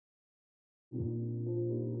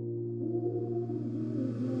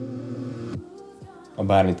Ha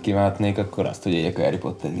bármit kívánhatnék, akkor azt, hogy éljek a Harry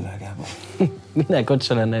Potter világában. Minek ott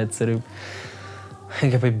se lenne egyszerűbb.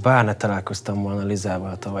 Inkább, hogy bár ne találkoztam volna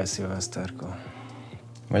Lizával tavaly szilveszterkor.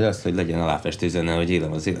 Vagy azt, hogy legyen aláfestő zene, hogy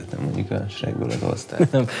élem az életem, mondjuk a Shrekből az All-Star.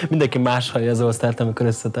 Nem, mindenki más hallja az All-Start, amikor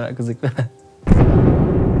összetalálkozik vele.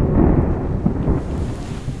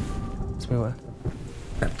 Ez mi volt?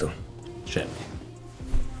 Nem tudom. Semmi.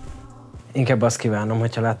 Inkább azt kívánom,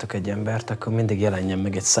 hogyha látok egy embert, akkor mindig jelenjen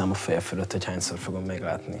meg egy szám a feje fölött, hogy hányszor fogom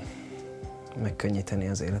meglátni. Megkönnyíteni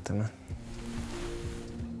az életemet.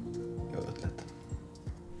 Jó ötlet.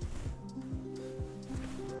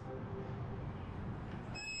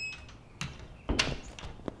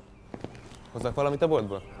 Hozzak valamit a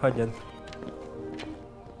boltból? Hagyjad.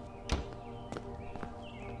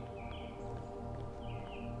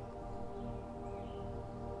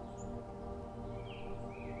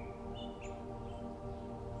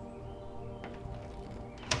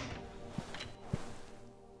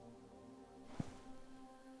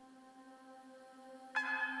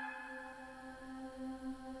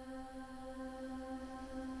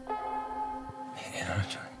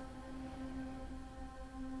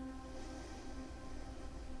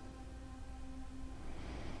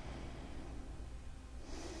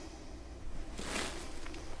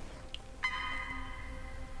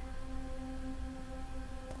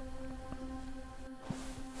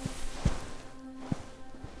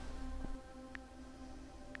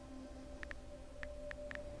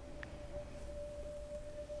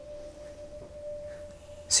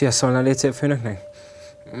 Szia, szólnál légy szépen főnöknek?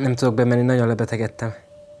 Nem tudok bemenni, nagyon lebetegedtem.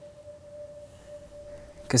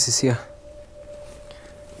 Köszi, szia.